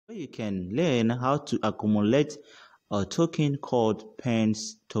You can learn how to accumulate a token called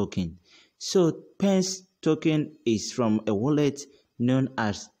Pence token. So Pence token is from a wallet known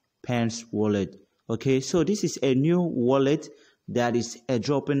as Pence wallet. Okay, so this is a new wallet that is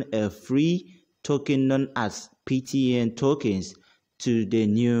dropping a free token known as PTN tokens to the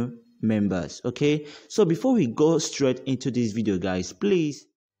new members. Okay, so before we go straight into this video, guys, please,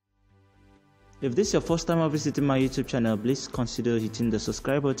 if this is your first time of visiting my YouTube channel, please consider hitting the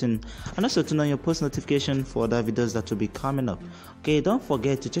subscribe button and also turn on your post notification for other videos that will be coming up. Okay, don't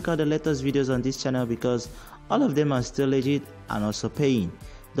forget to check out the latest videos on this channel because all of them are still legit and also paying.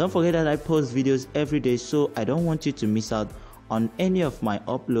 Don't forget that I post videos every day, so I don't want you to miss out on any of my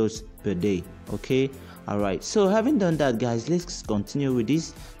uploads per day. Okay, alright, so having done that, guys, let's continue with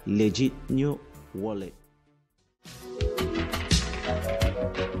this legit new wallet.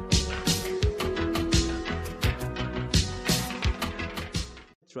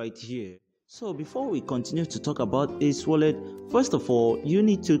 Right here. So before we continue to talk about this wallet, first of all, you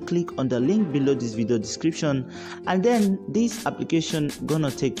need to click on the link below this video description, and then this application gonna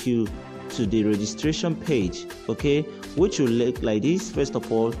take you to the registration page, okay, which will look like this. First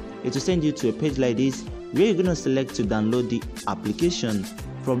of all, it will send you to a page like this where you're gonna select to download the application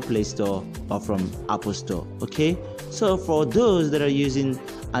from Play Store or from Apple Store. Okay, so for those that are using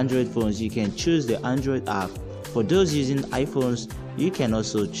Android phones, you can choose the Android app. For those using iPhones, you can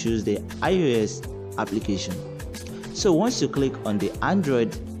also choose the iOS application. So once you click on the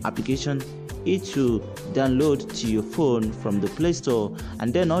Android application, it will download to your phone from the Play Store,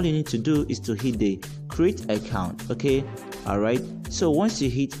 and then all you need to do is to hit the create account. Okay, alright, so once you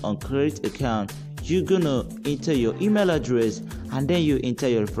hit on create account, you're gonna enter your email address and then you enter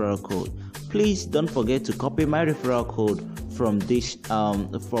your referral code. Please don't forget to copy my referral code from this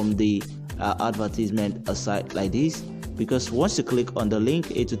advertisement site like this, because once you click on the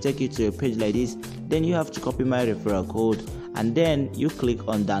link, it will take you to a page like this. Then you have to copy my referral code and then you click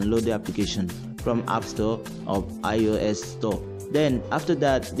on download the application from App Store or iOS Store. Then after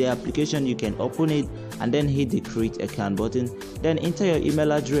that, the application, you can open it and then hit the create account button, then enter your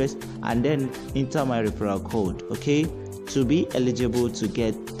email address and then enter my referral code, okay, to be eligible to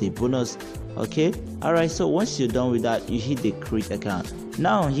get the bonus. Okay, alright, so once you're done with that, you hit the create account.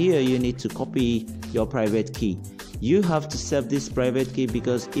 Now here you need to copy your private key. You have to save this private key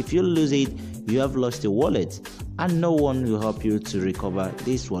because if you lose it, you have lost your wallet and no one will help you to recover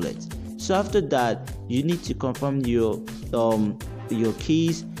this wallet. So after that, you need to confirm your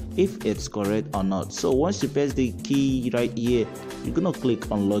keys if it's correct or not. So once you press the key right here, you're gonna click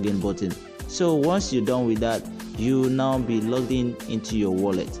on login button. So once you're done with that, you will now be logged in into your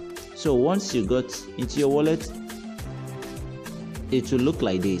wallet. So once you got into your wallet, it will look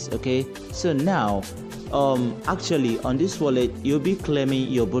like this. Okay, so now actually on this wallet, you'll be claiming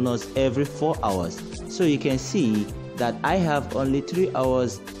your bonus every 4 hours. So you can see that I have only 3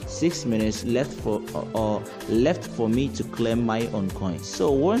 hours 6 minutes left for me to claim my own coins.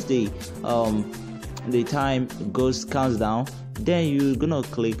 So once the time counts down, then you're gonna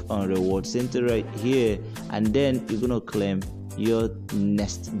click on reward center right here, and then you're gonna claim your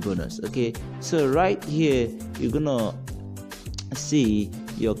next bonus. Okay, so right here you're gonna see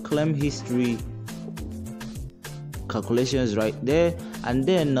your claim history calculations right there, and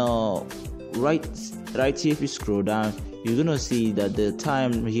then right here, if you scroll down, you're gonna see that the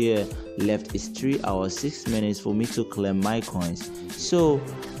time here left is 3 hours 6 minutes for me to claim my coins. So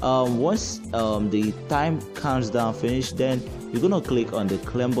once the time counts down finish, then you're gonna click on the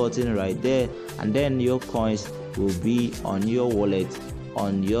claim button right there, and then your coins will be on your wallet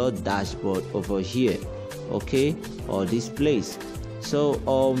on your dashboard over here, okay, or this place.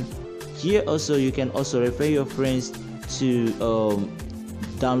 So here also you can also refer your friends to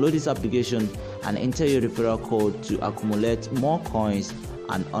download this application and enter your referral code to accumulate more coins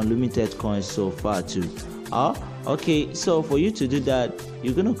and unlimited coins so far too. Okay, so for you to do that,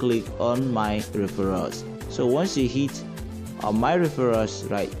 you're gonna click on my referrals. So once you hit on my referrals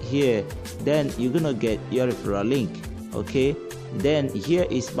right here, then you're gonna get your referral link. Okay, then here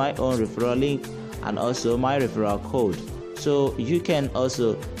is my own referral link and also my referral code. So you can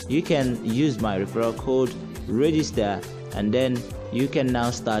use my referral code, register, and then you can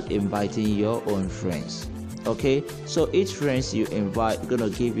now start inviting your own friends. Okay, so each friends you invite gonna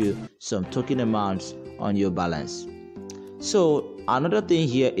give you some token amounts on your balance. So another thing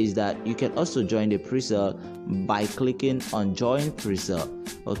here is that you can also join the pre-sale by clicking on join pre-sale.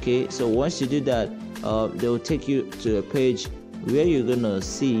 Okay, so once you do that, they will take you to a page where you're gonna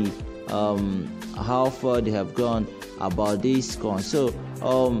see how far they have gone about this coin. So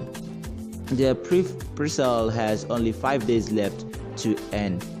the pre-sale has only 5 days left to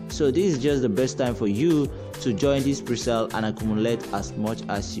end. So this is just the best time for you to join this pre-sale and accumulate as much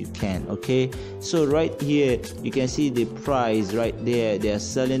as you can. Okay, so right here you can see the price right there. They are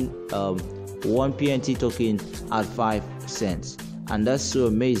selling one PNT token at 5 cents, and that's so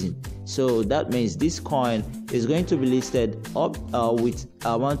amazing. So that means this coin is going to be listed up with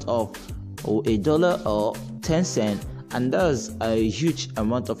amount of $1 or 10 cents, and that's a huge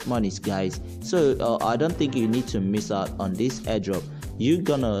amount of money, guys. So I don't think you need to miss out on this airdrop. You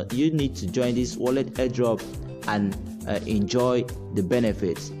need to join this wallet airdrop and enjoy the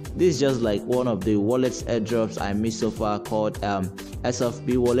benefits. This is just like one of the wallets airdrops I missed so far, called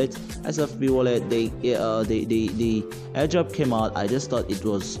SFB wallet. SFB wallet, the airdrop came out. I just thought it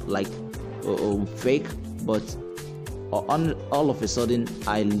was like fake, but all of a sudden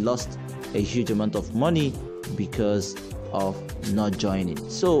I lost a huge amount of money because of not joining.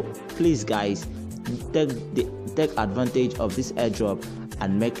 So please, guys, take advantage of this airdrop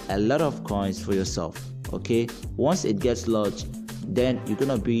and make a lot of coins for yourself. Okay, once it gets launched, then you're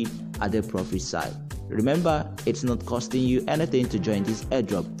gonna be at the profit side. Remember, it's not costing you anything to join this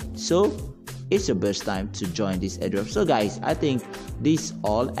airdrop, so it's your best time to join this airdrop. So guys, I think this is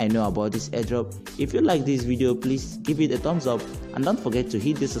all I know about this airdrop. If you like this video, please give it a thumbs up, and don't forget to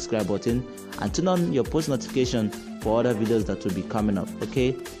hit the subscribe button and turn on your post notification for other videos that will be coming up.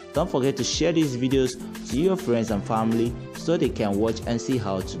 Okay, don't forget to share these videos to your friends and family so they can watch and see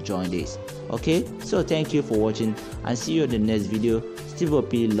how to join this. Okay, so thank you for watching, and see you in the next video. Steve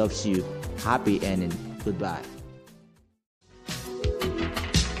OP loves you. Happy earning. Goodbye.